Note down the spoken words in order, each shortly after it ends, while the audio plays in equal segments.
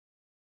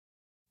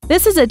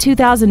This is a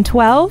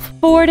 2012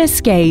 Ford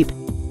Escape.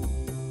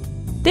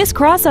 This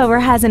crossover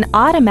has an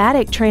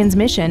automatic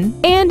transmission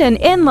and an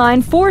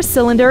inline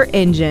 4-cylinder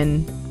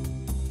engine.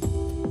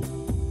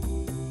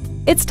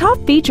 Its top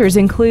features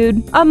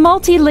include a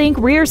multi-link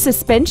rear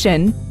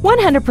suspension,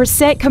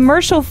 100%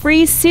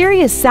 commercial-free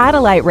Sirius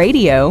satellite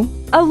radio,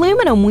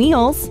 aluminum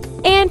wheels,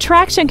 and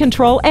traction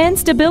control and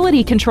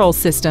stability control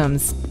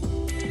systems.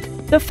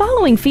 The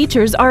following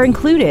features are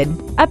included: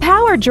 a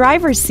power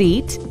driver's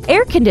seat,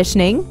 air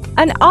conditioning,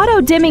 an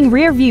auto-dimming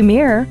rear-view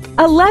mirror,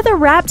 a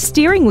leather-wrapped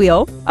steering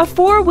wheel, a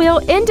 4-wheel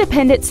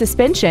independent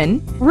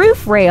suspension,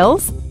 roof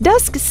rails,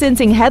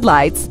 dusk-sensing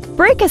headlights,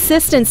 brake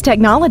assistance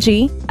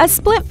technology, a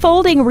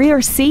split-folding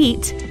rear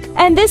seat,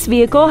 and this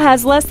vehicle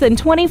has less than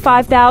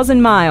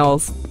 25,000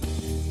 miles.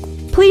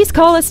 Please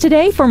call us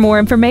today for more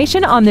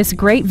information on this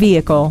great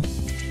vehicle.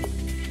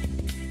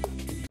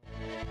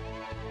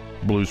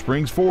 Blue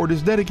Springs Ford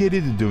is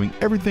dedicated to doing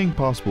everything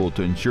possible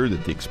to ensure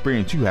that the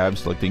experience you have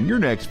selecting your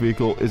next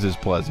vehicle is as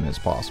pleasant as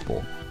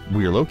possible.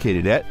 We are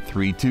located at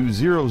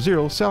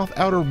 3200 South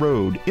Outer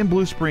Road in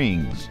Blue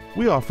Springs.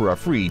 We offer a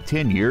free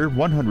 10-year,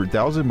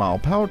 100,000-mile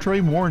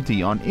powertrain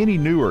warranty on any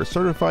new or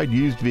certified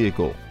used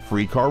vehicle,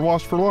 free car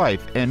wash for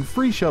life, and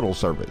free shuttle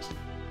service.